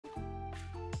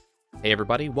Hey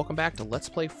everybody, welcome back to Let's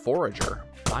Play Forager.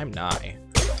 I'm Nye.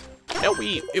 Now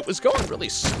it was going really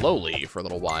slowly for a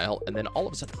little while, and then all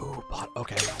of a sudden, ooh, bot,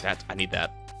 okay, I need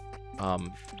that.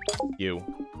 You.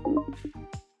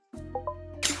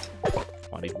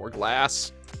 I need more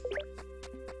glass.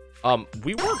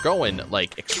 We were going,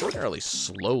 like, extraordinarily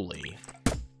slowly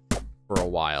for a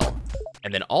while,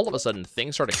 and then all of a sudden,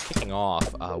 things started kicking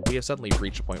off. We have suddenly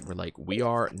reached a point where, like, we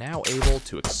are now able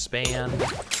to expand,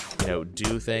 you know,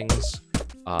 do things,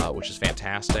 which is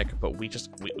fantastic, but we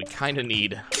kind of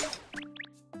need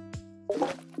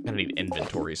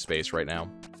inventory space right now.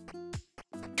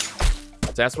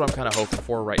 So that's what I'm kind of hoping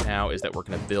for right now, is that we're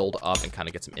going to build up and kind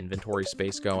of get some inventory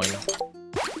space going.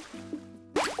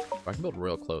 I can build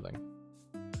royal clothing.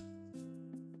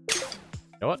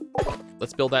 You know what?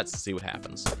 Let's build that to see what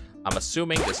happens. I'm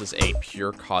assuming this is a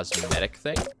pure cosmetic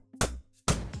thing.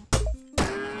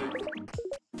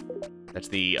 That's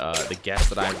the guess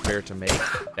that I'm prepared to make.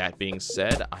 That being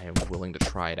said, I am willing to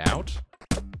try it out.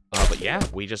 But yeah,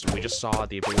 we just saw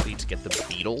the ability to get the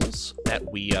beetles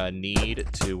that we need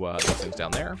to those things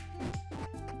down there.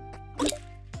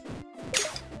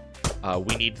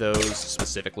 We need those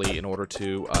specifically in order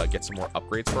to get some more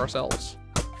upgrades for ourselves.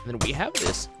 And then we have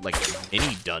this, like,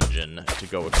 mini dungeon to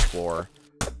go explore.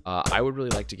 I would really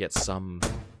like to get some,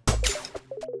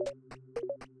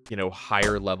 you know,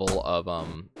 higher level of,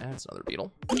 that's another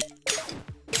beetle.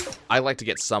 I like to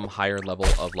get some higher level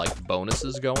of, like,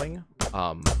 bonuses going.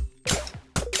 And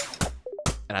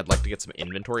I'd like to get some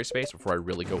inventory space before I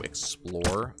really go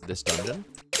explore this dungeon.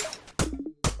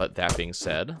 But that being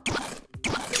said...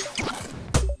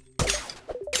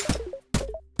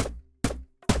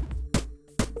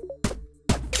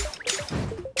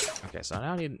 Okay, so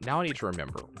now I need to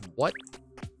remember what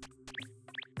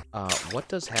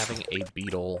does having a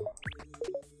beetle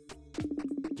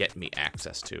get me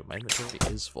access to? My inventory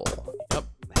is full. Yep,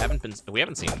 we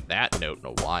haven't seen that note in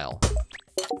a while.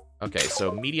 Okay,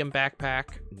 so medium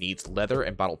backpack needs leather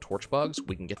and bottle torch bugs.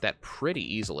 We can get that pretty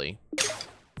easily.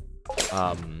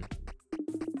 Alright,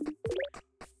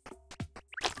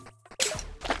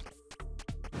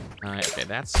 okay,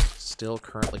 that's still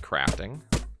currently crafting.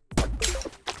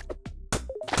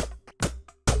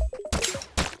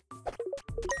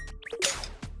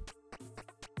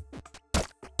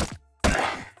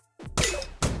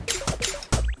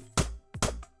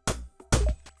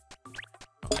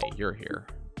 You're here.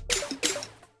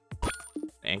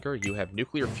 Anchor, you have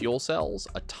nuclear fuel cells,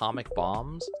 atomic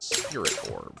bombs, spirit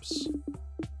orbs.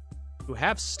 You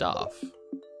have stuff.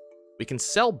 We can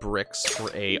sell bricks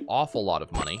for an awful lot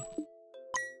of money.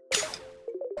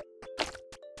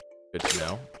 Good to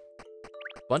know.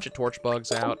 Bunch of torch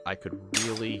bugs out. I could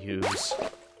really use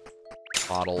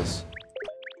bottles.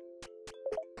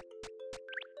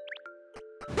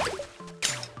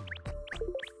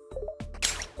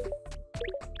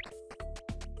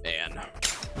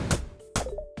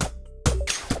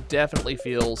 Definitely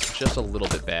feels just a little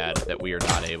bit bad that we are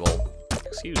not able,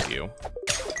 excuse you,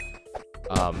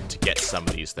 to get some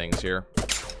of these things here.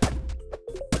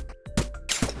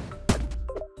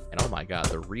 And oh my god,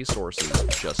 the resources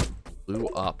just blew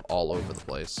up all over the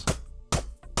place.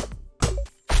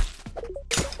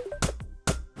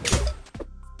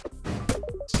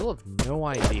 Still have no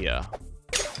idea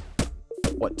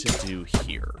what to do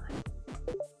here.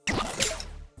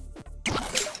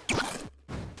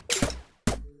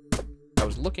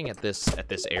 Looking at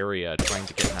this area, trying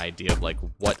to get an idea of, like,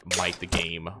 what might the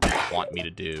game want me to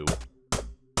do.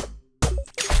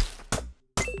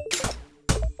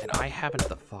 And I haven't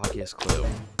the foggiest clue.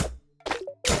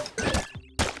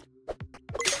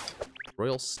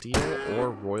 Royal steel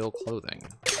or royal clothing.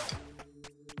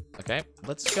 Okay,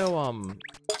 let's go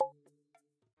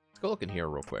look in here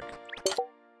real quick.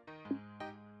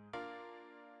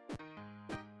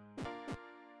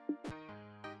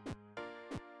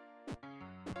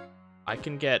 I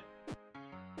can get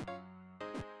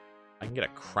a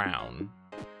crown.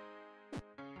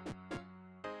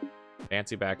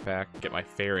 Fancy backpack, get my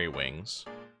fairy wings.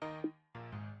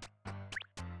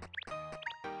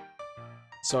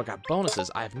 So I got bonuses.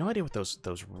 I have no idea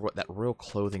what that royal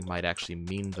clothing might actually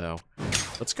mean, though.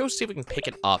 Let's go see if we can pick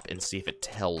it up and see if it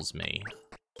tells me.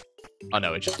 Oh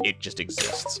no, it just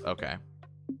exists. Okay.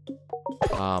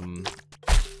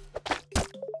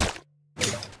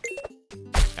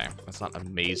 That's not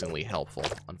amazingly helpful,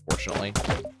 unfortunately.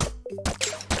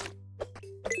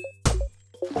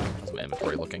 How's my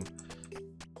inventory looking?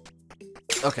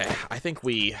 Okay, I think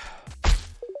we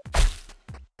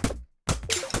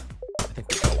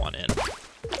go on in.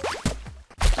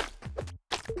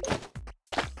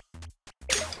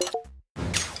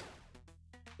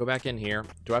 Go back in here.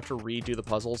 Do I have to redo the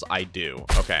puzzles? I do.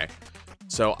 Okay.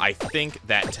 So I think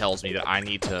that tells me that I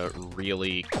need to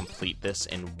really complete this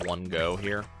in one go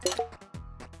here.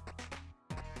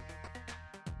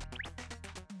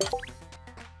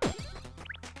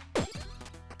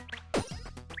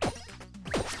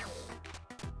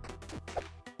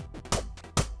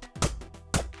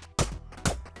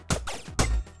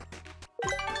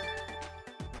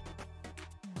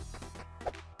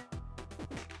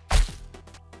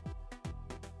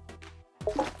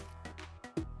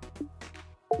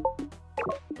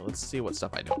 Let's see what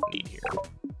stuff I don't need here.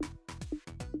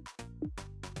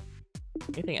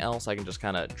 Anything else I can just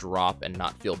kind of drop and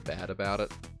not feel bad about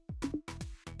it?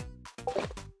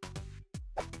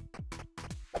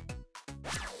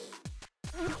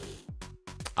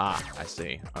 Ah, I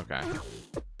see. Okay.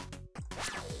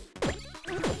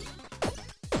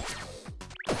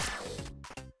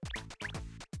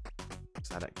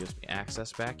 So that gives me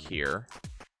access back here.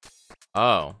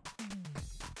 Oh.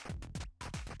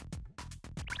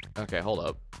 Okay, hold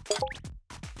up.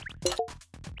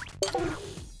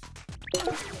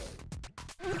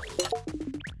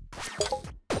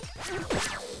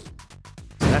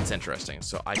 So that's interesting.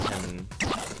 So I can...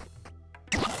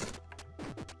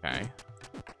 Okay.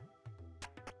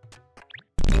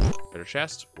 Treasure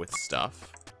chest with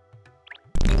stuff.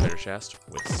 Treasure chest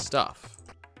with stuff.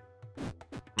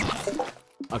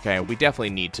 Okay, we definitely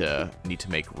need to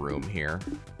make room here.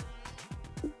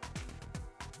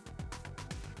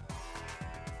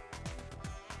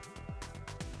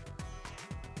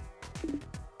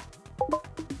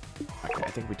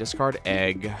 I think we discard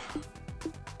egg.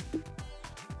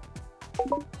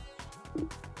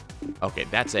 Okay,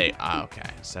 that's a... okay,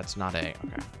 so that's not a...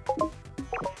 Okay.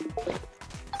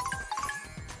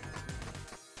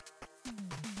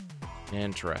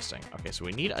 Interesting. Okay, so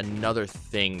we need another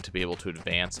thing to be able to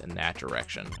advance in that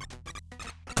direction.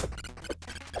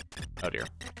 Oh, dear.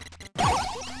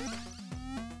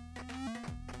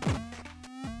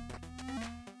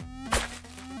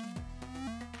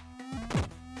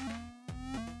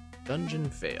 Dungeon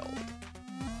failed.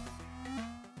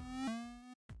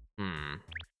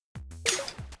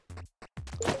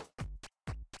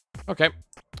 Okay.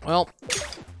 Well,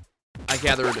 I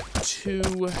gathered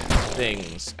 2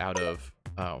 things out of...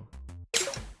 Oh.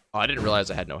 Oh, I didn't realize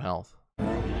I had no health.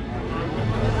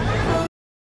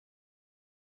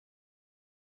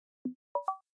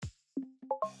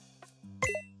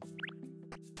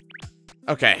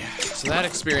 Okay, so that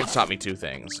experience taught me 2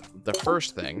 things. The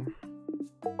first thing...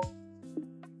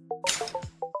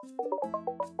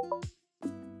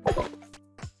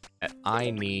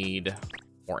 I need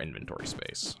more inventory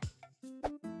space.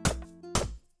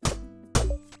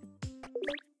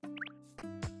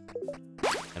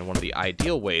 And one of the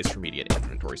ideal ways for me to get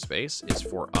inventory space is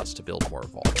for us to build more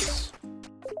vaults. I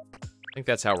think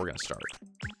that's how we're going to start.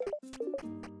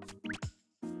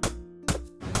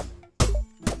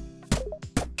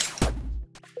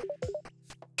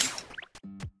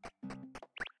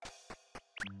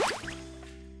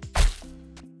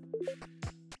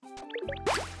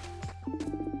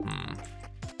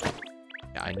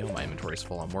 I know my inventory's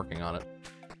full. I'm working on it.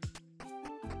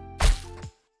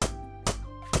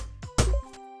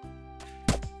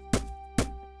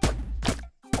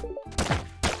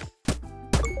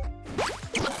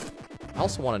 I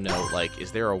also want to know, like,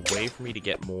 is there a way for me to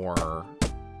get more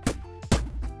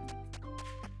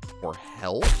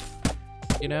health?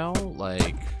 You know,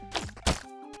 like...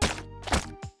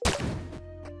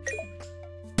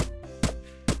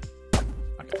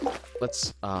 Okay,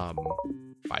 let's buy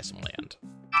some land.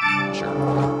 Sure,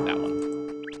 that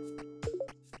one.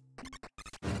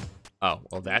 Oh,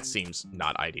 well, that seems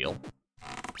not ideal.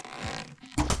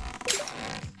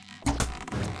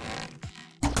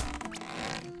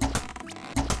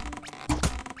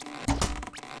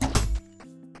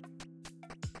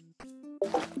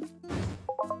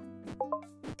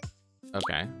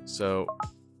 Okay, so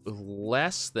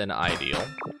less than ideal.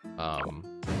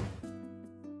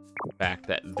 The fact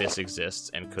that this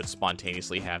exists and could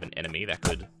spontaneously have an enemy that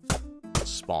could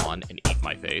spawn and eat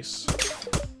my face.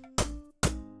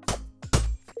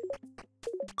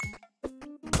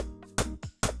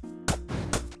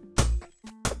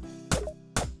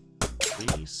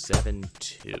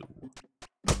 $372.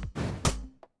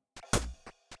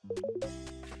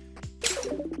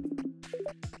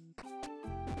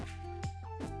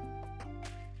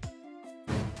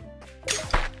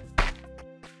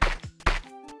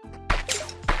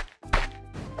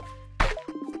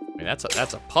 I mean,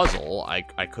 that's a puzzle.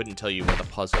 I couldn't tell you what the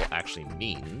puzzle actually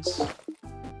means.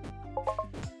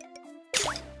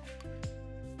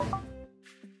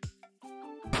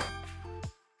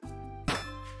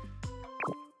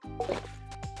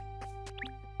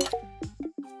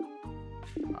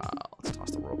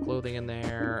 clothing in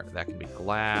there. That can be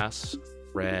glass,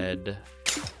 red,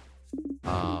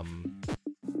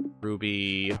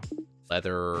 ruby,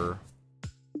 leather,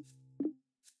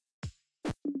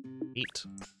 meat.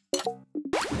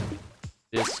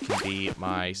 This can be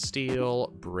my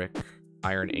steel, brick,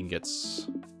 iron ingots,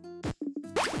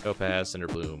 topaz, cinder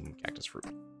bloom, cactus fruit.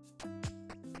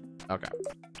 Okay.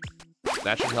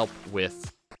 That should help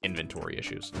with inventory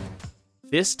issues.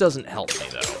 This doesn't help me,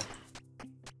 though.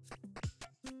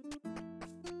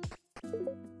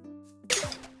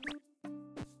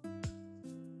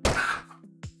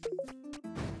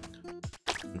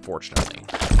 Unfortunately.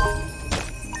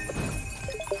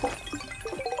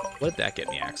 What did that get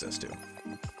me access to?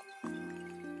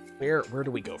 Where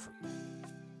do we go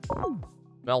from?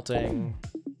 Melting.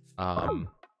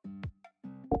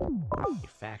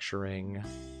 Manufacturing.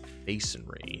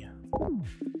 Masonry.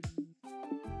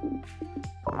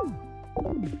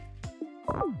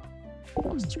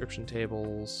 Subscription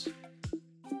tables.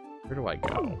 Where do I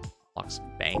go? Locks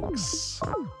banks.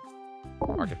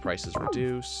 Market prices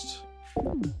reduced.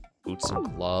 Boots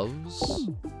and gloves.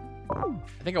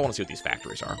 I think I want to see what these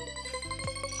factories are.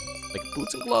 Like,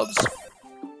 boots and gloves.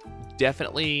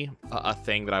 Definitely a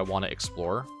thing that I want to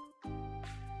explore.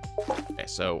 Okay,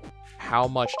 so how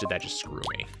much did that just screw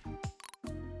me?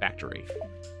 Factory.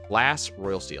 Glass,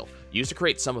 royal steel. Used to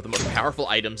create some of the most powerful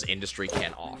items industry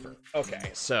can offer. Okay,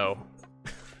 so...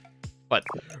 but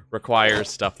requires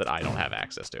stuff that I don't have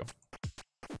access to.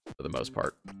 For the most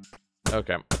part.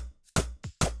 Okay.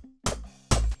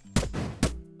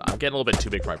 I'm getting a little bit too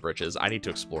big for my britches. I need to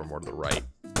explore more to the right.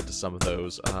 To some of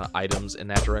those items in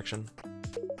that direction.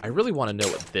 I really want to know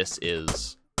what this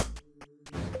is.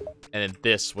 And then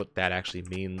this, what that actually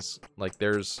means. Like,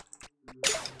 there's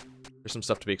some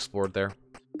stuff to be explored there.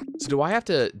 So do I have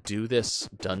to do this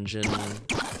dungeon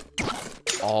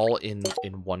all in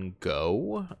one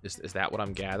go? Is that what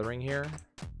I'm gathering here?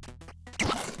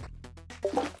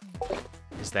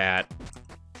 Is that...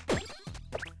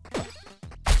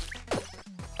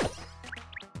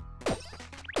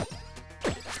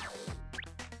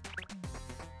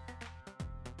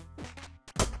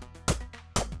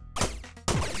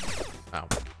 oh,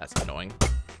 that's annoying.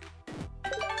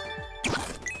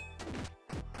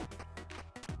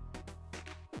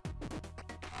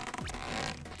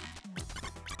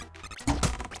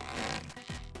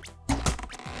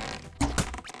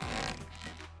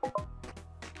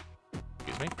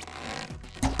 Excuse me.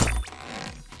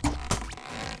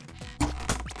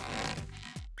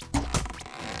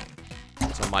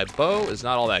 So my bow is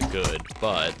not all that good,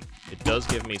 but it does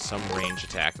give me some range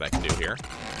attack that I can do here.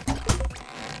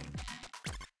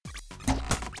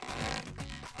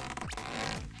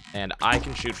 And I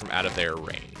can shoot from out of their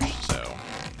range, so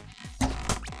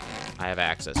I have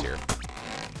access here.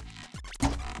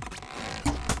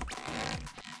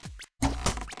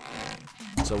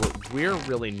 So what we're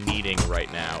really needing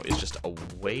right now is just a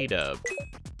way to...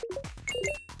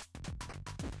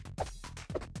 oh,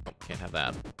 can't have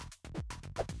that.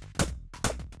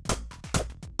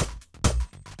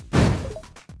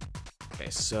 Okay,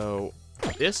 so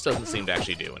this doesn't seem to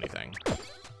actually do anything.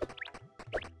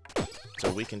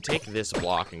 So we can take this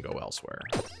block and go elsewhere.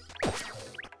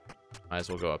 Might as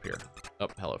well go up here. Oh,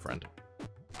 hello, friend.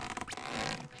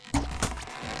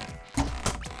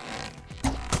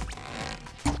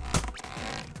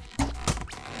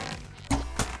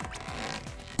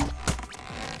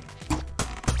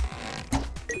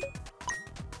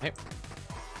 Okay.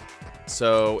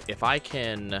 So if I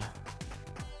can...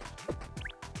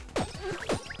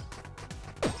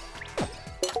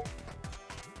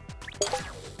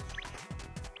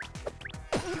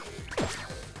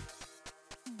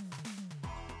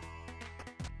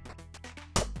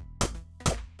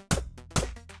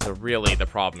 so really the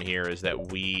problem here is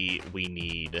that we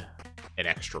need an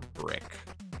extra brick.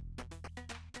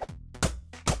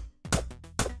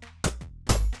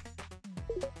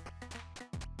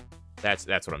 That's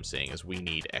what I'm saying, is we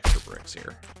need extra bricks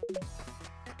here.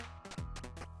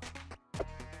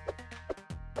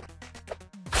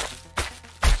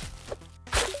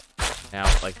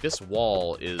 Now, like, this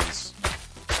wall is,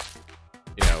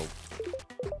 you know,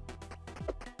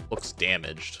 looks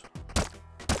damaged.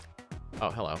 Oh,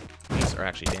 hello. These are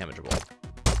actually damageable.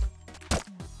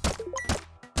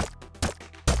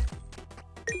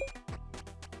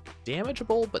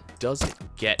 Damageable, but doesn't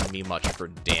get me much for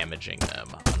damaging them,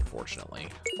 unfortunately.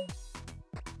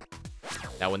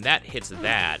 Now, when that hits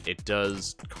that, it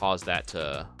does cause that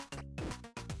to...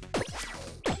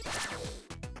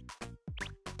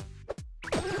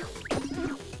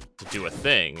 do a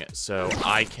thing, so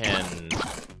I can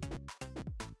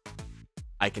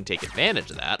take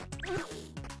advantage of that.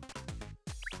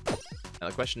 Now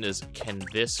the question is, can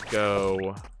this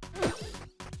go...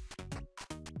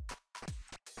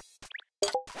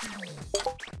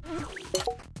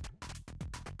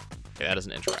 Okay, that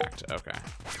doesn't interact. Okay.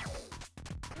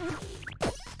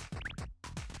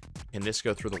 Can this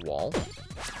go through the wall?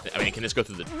 I mean, can this go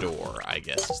through the door, I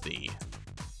guess, is the...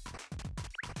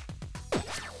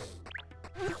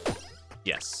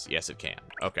 Yes. Yes, it can.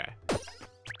 Okay.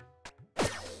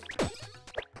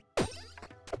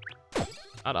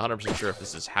 Not 100% sure if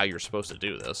this is how you're supposed to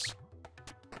do this.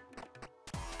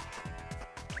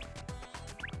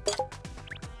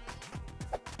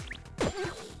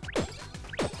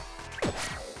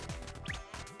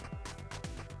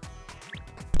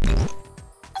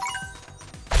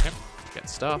 Okay. Get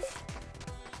stuff.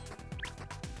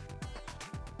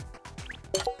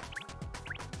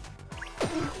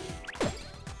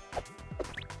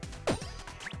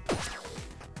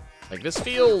 Like, this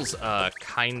feels,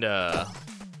 kinda...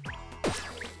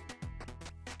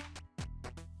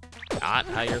 not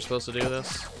how you're supposed to do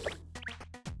this.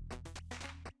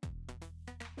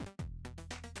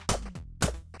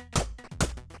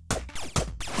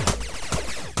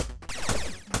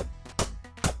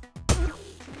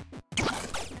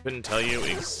 Couldn't tell you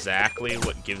exactly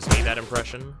what gives me that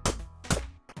impression.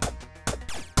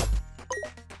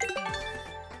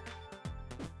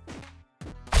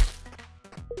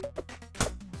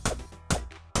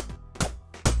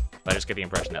 I just get the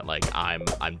impression that, like, I'm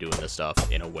doing this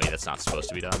stuff in a way that's not supposed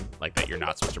to be done. Like, that you're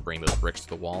not supposed to bring those bricks to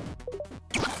the wall.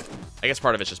 I guess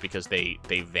part of it's just because they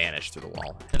vanish through the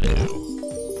wall.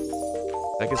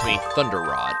 Hello. That gives me Thunder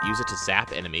Rod. Use it to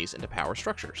zap enemies and to power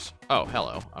structures. Oh,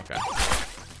 hello. Okay.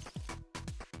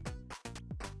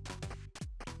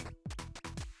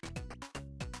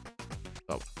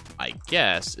 Oh, I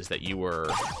guess is that you were...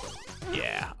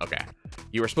 Yeah, okay.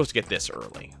 You were supposed to get this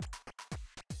early.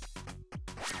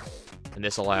 And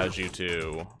this allows you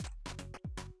to...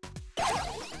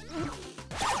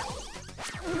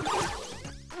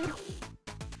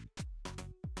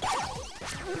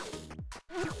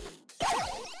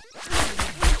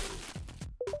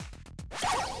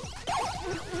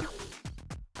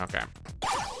 Okay.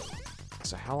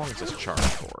 So how long is this charge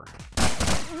for?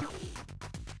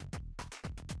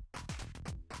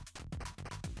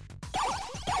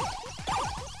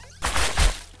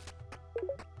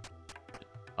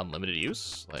 Unlimited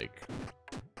use? Like...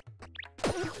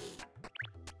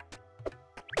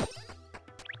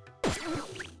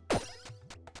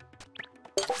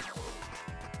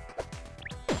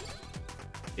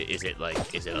 Is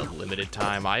it a limited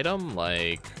time item?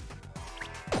 Like...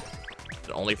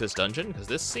 Only for this dungeon? Because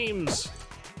this seems...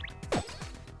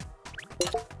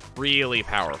 really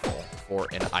powerful for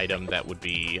an item that would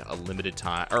be a limited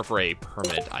time... Or for a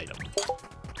permanent item.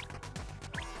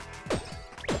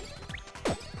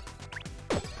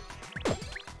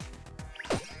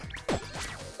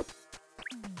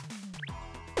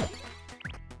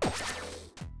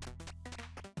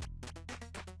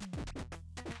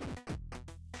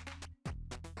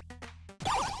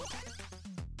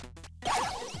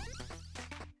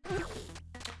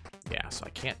 So I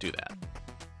can't do that.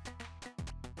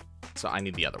 So I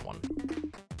need the other one.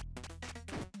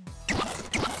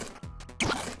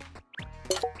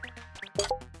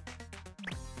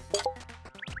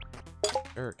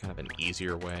 Is there kind of an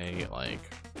easier way, like...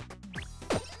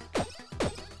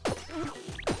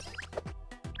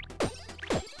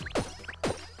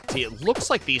 See, it looks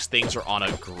like these things are on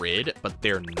a grid, but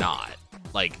they're not.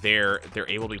 Like, they're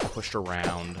able to be pushed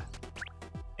around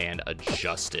and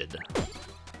adjusted.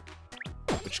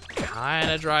 Which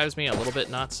kind of drives me a little bit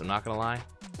nuts, I'm not gonna lie.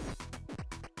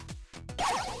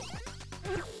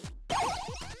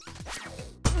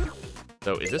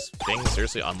 So is this thing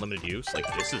seriously unlimited use?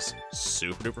 Like, this is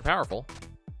super duper powerful.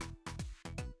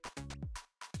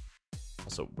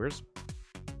 Also, where's...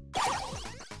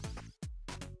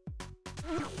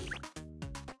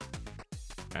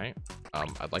 Okay,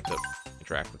 I'd like to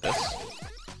interact with this.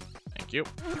 Thank you.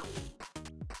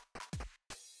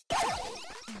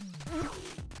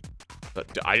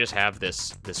 But I just have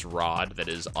this rod that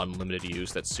is unlimited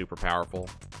use that's super powerful.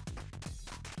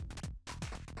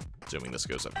 Assuming this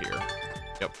goes up here.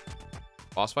 Yep.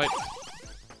 Boss fight.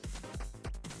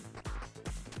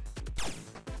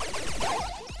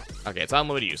 Okay, it's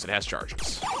unlimited use. It has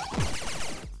charges.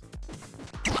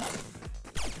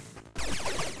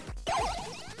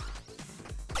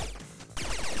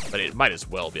 But it might as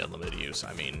well be unlimited use.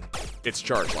 I mean, its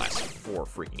charge lasts for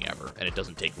freaking ever, and it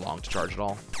doesn't take long to charge at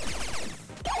all.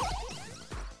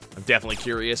 I'm definitely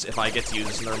curious if I get to use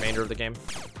this in the remainder of the game.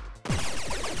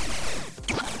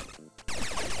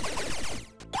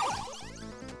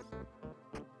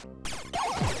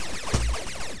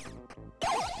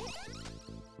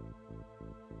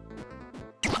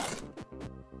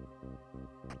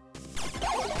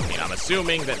 I'm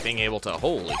assuming that being able to...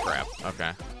 Holy crap.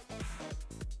 Okay.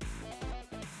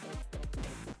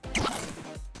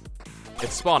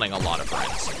 It's spawning a lot of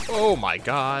friends. Oh my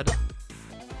god.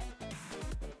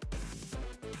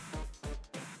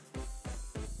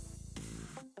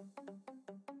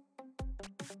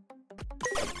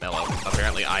 Hello.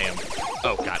 Apparently I am...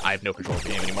 Oh god, I have no control of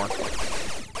the game anymore.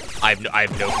 I have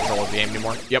no control of the game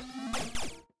anymore. Yep.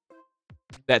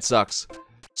 That sucks.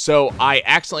 So I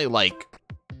accidentally, like...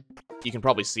 You can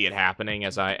probably see it happening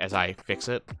as I fix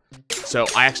it. So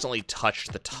I accidentally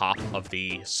touched the top of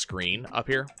the screen up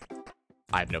here.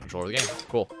 I have no control of the game.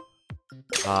 Cool.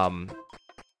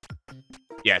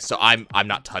 Yeah, so I'm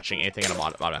not touching anything, and I'm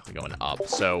automatically going up.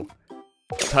 So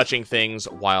touching things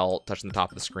while touching the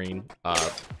top of the screen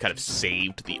kind of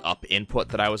saved the up input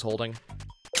that I was holding.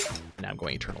 Now I'm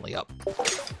going eternally up.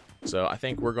 So I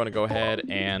think we're going to go ahead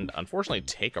and unfortunately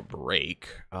take a break.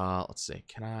 Let's see.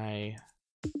 Can I...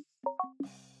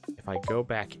 If I go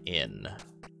back in...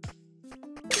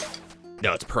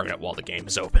 No, it's permanent while the game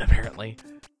is open, apparently.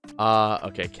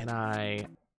 Okay, can I... If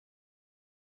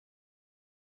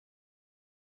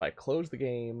I close the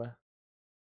game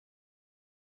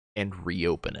and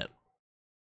reopen it.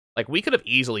 Like, we could have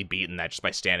easily beaten that just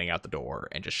by standing out the door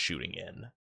and just shooting in.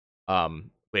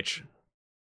 Which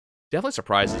definitely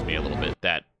surprises me a little bit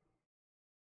that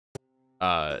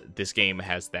this game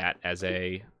has that as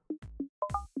a...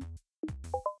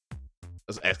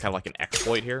 as kind of like an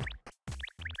exploit here.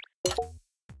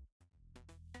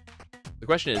 The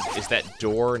question is that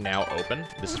door now open?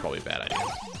 This is probably a bad idea.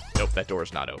 Nope, that door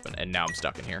is not open, and now I'm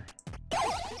stuck in here.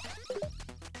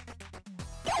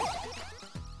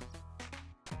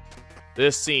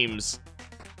 This seems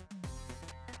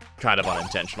kind of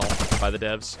unintentional by the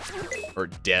devs. Or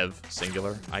dev,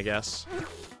 singular, I guess.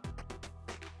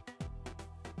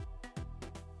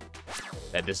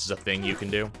 That this is a thing you can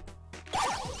do.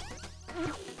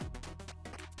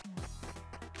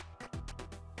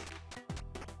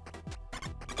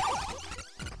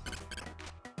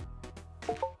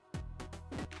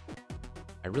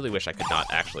 I really wish I could not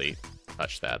actually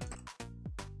touch that. Are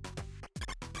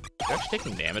you actually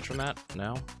taking damage from that?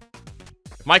 No?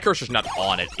 If my cursor's not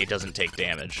on it, it doesn't take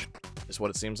damage, is what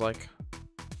it seems like.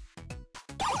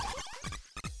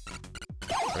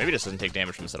 Or maybe it just doesn't take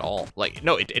damage from this at all. Like,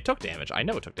 no, it took damage. I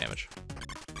know it took damage.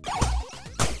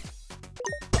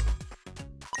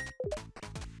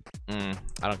 I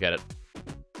don't get it.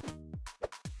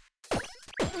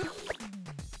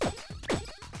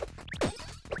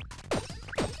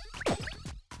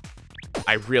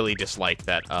 I really dislike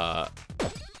that,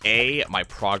 A, my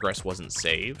progress wasn't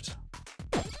saved.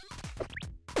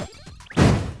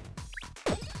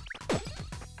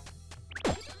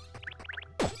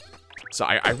 So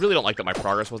I really don't like that my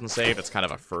progress wasn't saved. It's kind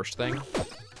of a first thing.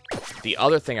 The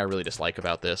other thing I really dislike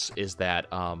about this is that,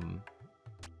 so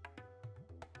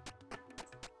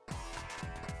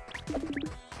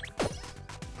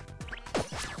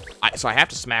I have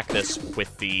to smack this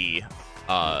with the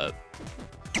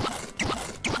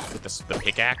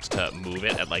pickaxe to move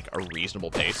it at, like, a reasonable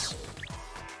pace.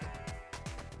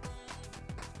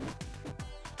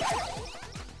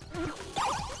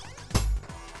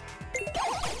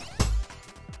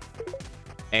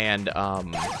 And,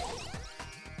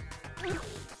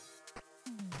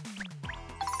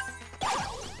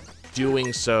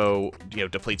 doing so, you know,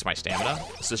 depletes my stamina.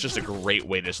 So it's just a great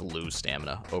way to just lose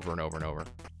stamina over and over and over.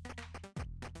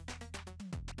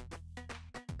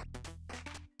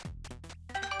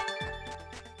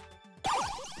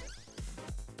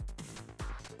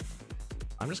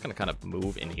 I'm just gonna kind of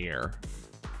move in here.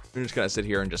 I'm just gonna sit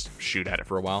here and just shoot at it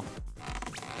for a while.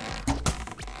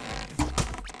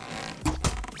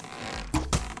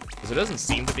 Because there doesn't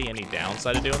seem to be any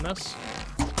downside to doing this.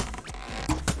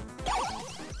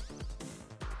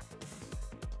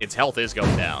 Its health is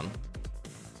going down.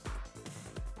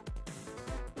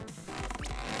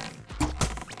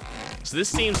 So this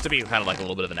seems to be kind of like a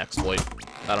little bit of an exploit.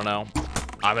 I don't know.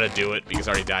 I'm gonna do it because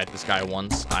I already died to this guy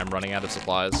once. I'm running out of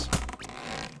supplies.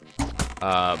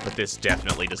 But this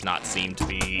definitely does not seem to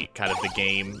be kind of the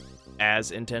game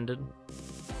as intended.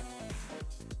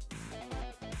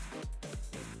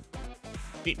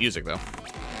 Neat music, though.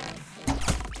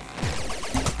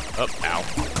 Oh, ow.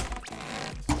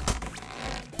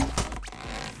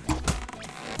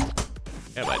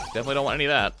 Yeah, but I definitely don't want any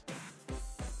of that.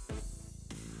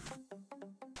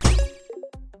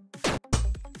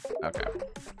 Okay.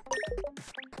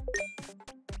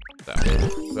 So,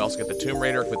 we also get the Tomb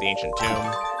Raider with the Ancient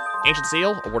Tomb. Ancient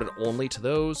Seal, awarded only to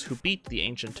those who beat the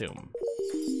Ancient Tomb.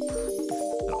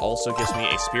 It also gives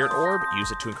me a Spirit Orb.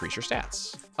 Use it to increase your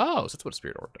stats. Oh, so that's what a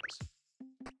Spirit Orb does.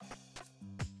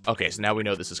 Okay, so now we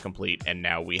know this is complete, and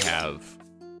now we have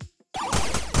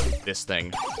this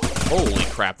thing. Holy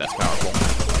crap, that's powerful.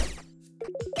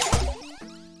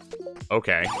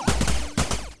 Okay.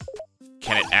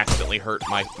 Can it accidentally hurt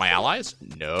my allies?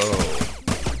 No.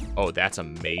 Oh, that's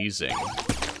amazing.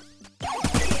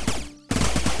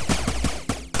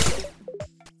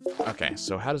 Okay,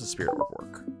 so how does the Spirit Orb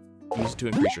work? Use it to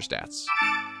increase your stats.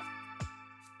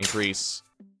 Increase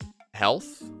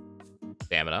health,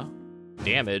 stamina,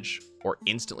 damage, or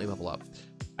instantly level up.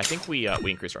 I think we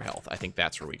increase our health. I think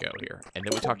that's where we go here. And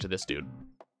then we talk to this dude.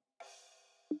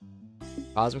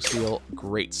 Cosmic Steel,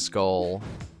 Great Skull.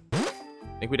 I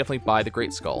think we definitely buy the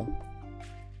Great Skull.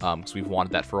 Because we've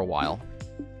wanted that for a while.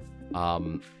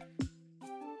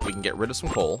 We can get rid of some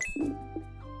coal. And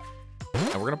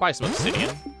we're going to buy some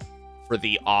obsidian for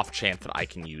the off chance that I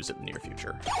can use it in the near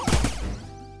future.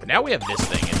 But now we have this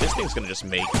thing, and this thing's going to just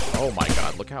make... Oh my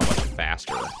god, look how much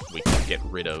faster we can get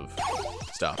rid of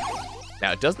stuff.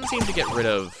 Now, it doesn't seem to get rid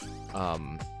of...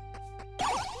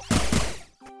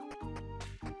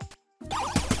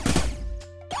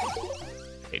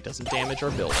 It doesn't damage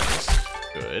our buildings.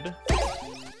 Good.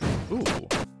 Ooh.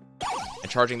 And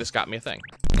charging this got me a thing.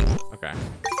 Okay.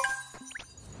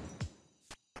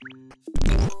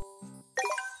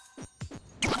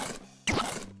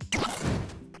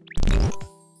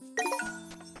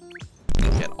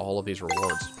 Get all of these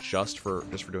rewards just for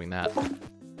doing that.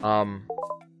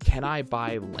 Can I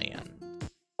buy land?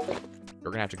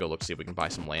 We're gonna have to go look, see if we can buy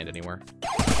some land anywhere.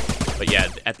 But yeah,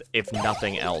 if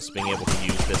nothing else, being able to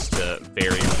use this to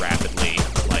very rapidly,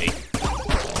 like,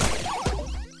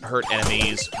 hurt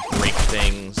enemies, break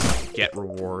things, get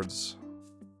rewards.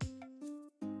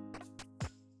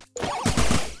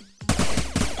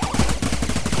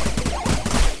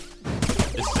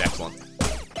 This is excellent.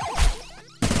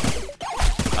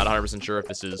 Not 100% sure if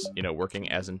this is, you know,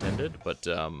 working as intended, but,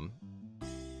 going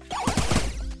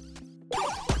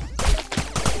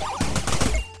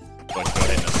to go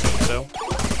ahead and assume so.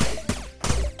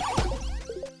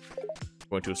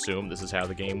 Going to assume this is how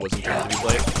the game was intended to be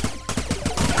played.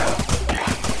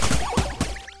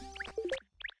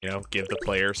 You know, give the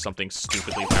player something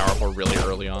stupidly powerful really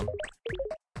early on.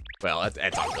 Well,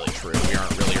 that's not really true. We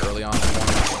aren't really early on.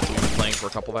 We've been playing for a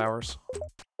couple of hours.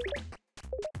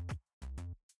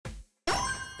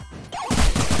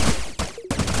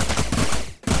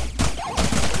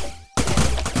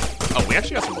 Oh, we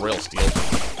actually got some royal steel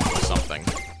or something,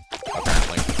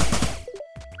 apparently.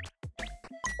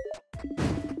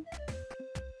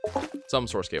 Some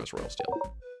source gave us royal steel.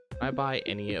 Can I buy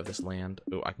any of this land?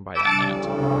 Ooh, I can buy that land.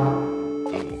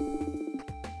 Ooh.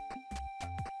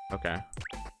 Okay.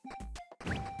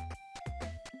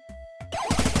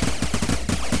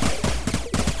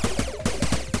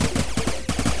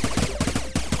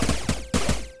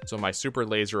 So my super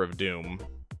laser of doom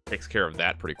takes care of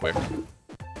that pretty quick.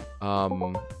 I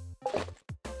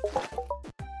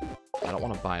don't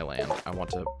want to buy land. I want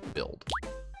to build.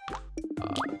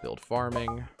 Build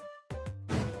farming.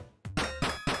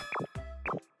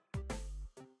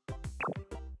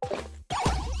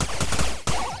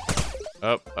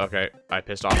 Oh, okay. I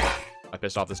pissed off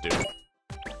this dude.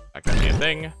 That got me a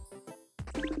thing.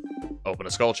 Open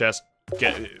a skull chest.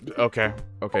 Okay.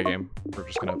 Okay, game. We're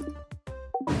just gonna...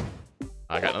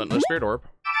 I got another spirit orb.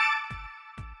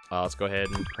 Let's go ahead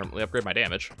and permanently upgrade my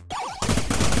damage.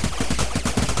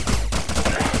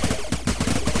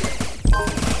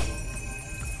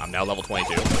 I'm now level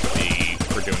 22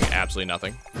 for doing absolutely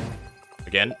nothing.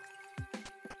 Again,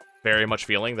 very much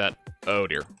feeling that... Oh,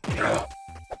 dear.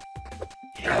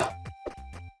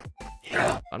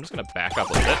 I'm just gonna back up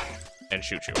a little bit and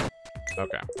shoot you.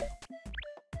 Okay.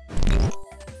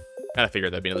 Kinda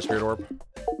figured that'd be another spirit orb.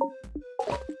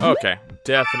 Okay,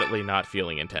 definitely not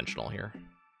feeling intentional here.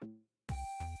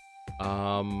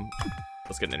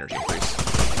 Let's get an energy increase.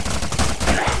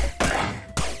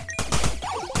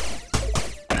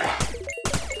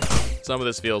 Some of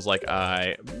this feels like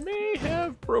I may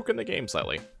have broken the game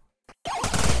slightly.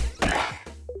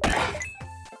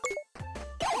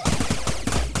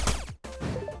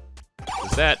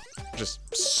 That just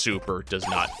super does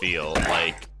not feel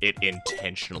like it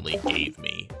intentionally gave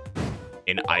me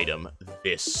an item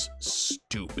this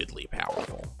stupidly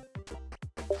powerful.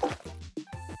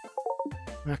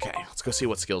 Okay, let's go see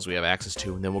what skills we have access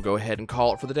to, and then we'll go ahead and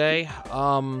call it for the day.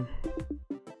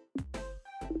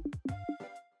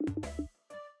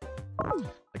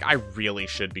 Like, I really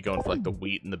should be going for, like, the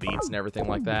wheat and the beets and everything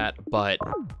like that, but...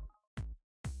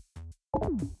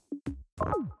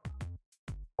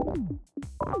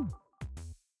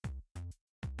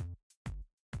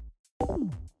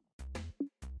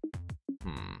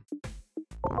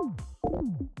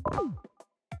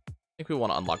 people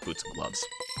want to unlock boots and gloves.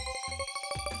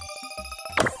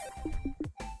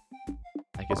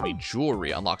 That gives me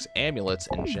jewelry, unlocks amulets,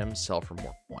 and gems sell for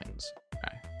more coins.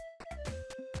 Okay.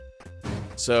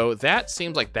 So that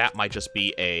seems like that might just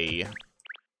be a...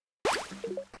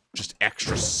 just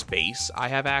extra space I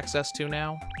have access to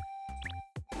now.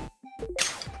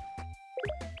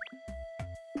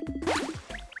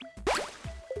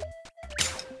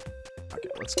 Okay,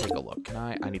 let's take a look. Can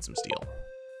I need some steel.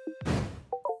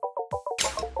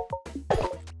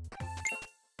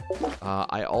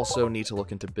 I also need to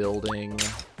look into building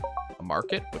a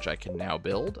market, which I can now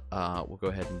build. We'll go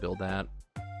ahead and build that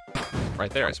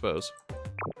right there, I suppose.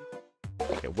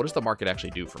 Okay, what does the market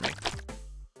actually do for me?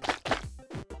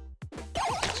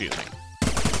 Excuse me.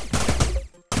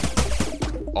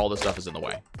 All this stuff is in the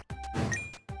way.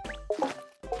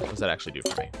 What does that actually do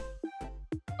for me?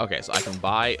 Okay, so I can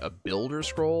buy a builder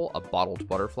scroll, a bottled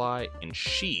butterfly, and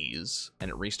cheese, and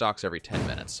it restocks every 10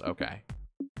 minutes. Okay.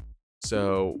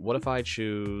 So what if I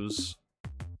choose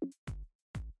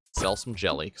sell some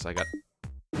jelly, because I got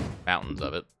mountains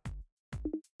of it.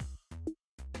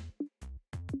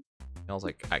 Smells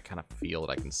like I kind of feel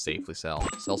that I can safely sell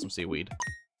some seaweed.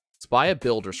 Let's buy a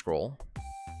builder scroll.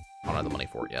 I don't have the money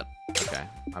for it yet. Okay,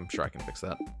 I'm sure I can fix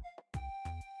that.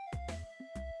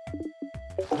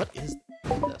 What is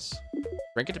this?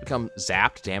 Drink it to become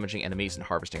zapped, damaging enemies, and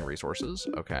harvesting resources.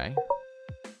 Okay.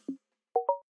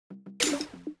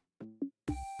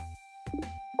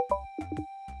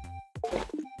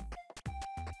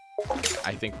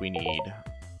 I think we need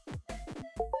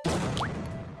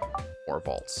more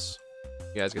vaults.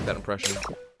 You guys get that impression?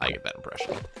 I get that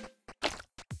impression.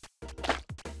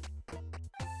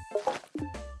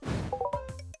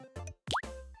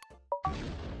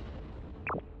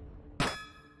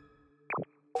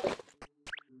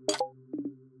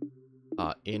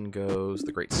 In goes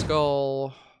the Great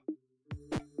Skull,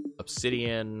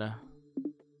 Obsidian.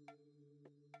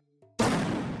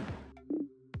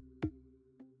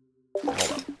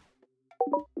 Hold up.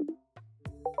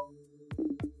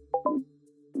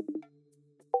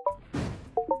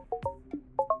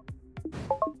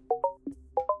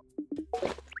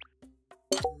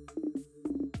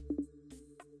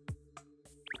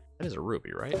 That is a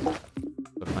ruby, right? So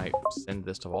can I send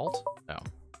this to vault? No.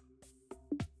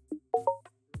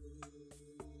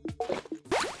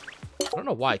 I don't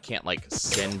know why I can't, like,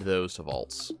 send those to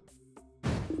vaults.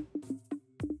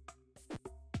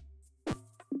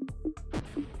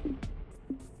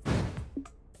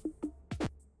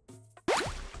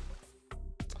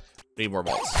 Need more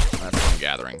vaults. That's what I'm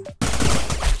gathering.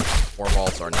 More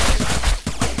vaults are necessary.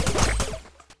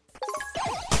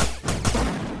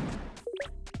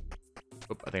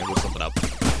 Oop, I think I blew something up.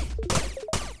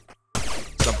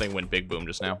 Something went big boom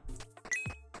just now.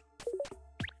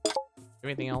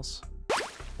 Anything else?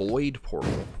 Void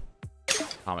portal.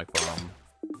 Atomic bomb.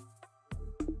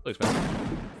 So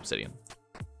expensive. Obsidian.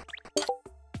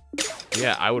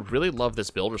 Yeah, I would really love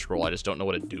this builder scroll. I just don't know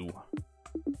what to do.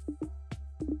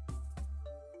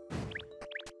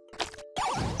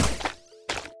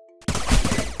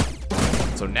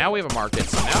 So now we have a market.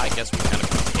 So now I guess we kind of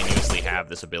continuously have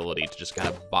this ability to just kind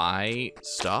of buy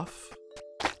stuff.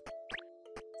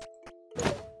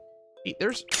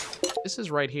 There's... This is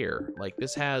right here. Like,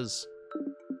 this has...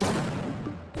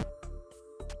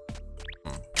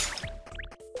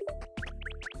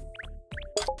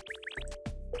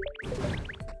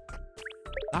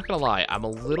 Not gonna lie, I'm a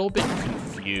little bit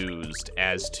confused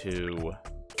as to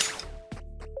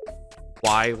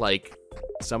why, like,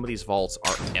 some of these vaults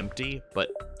are empty,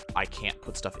 but I can't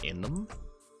put stuff in them.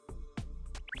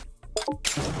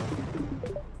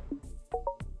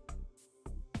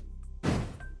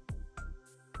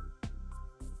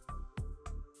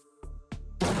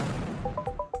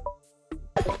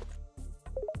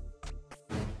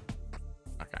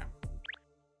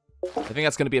 I think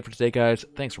that's going to be it for today, guys.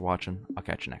 Thanks for watching. I'll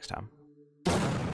catch you next time.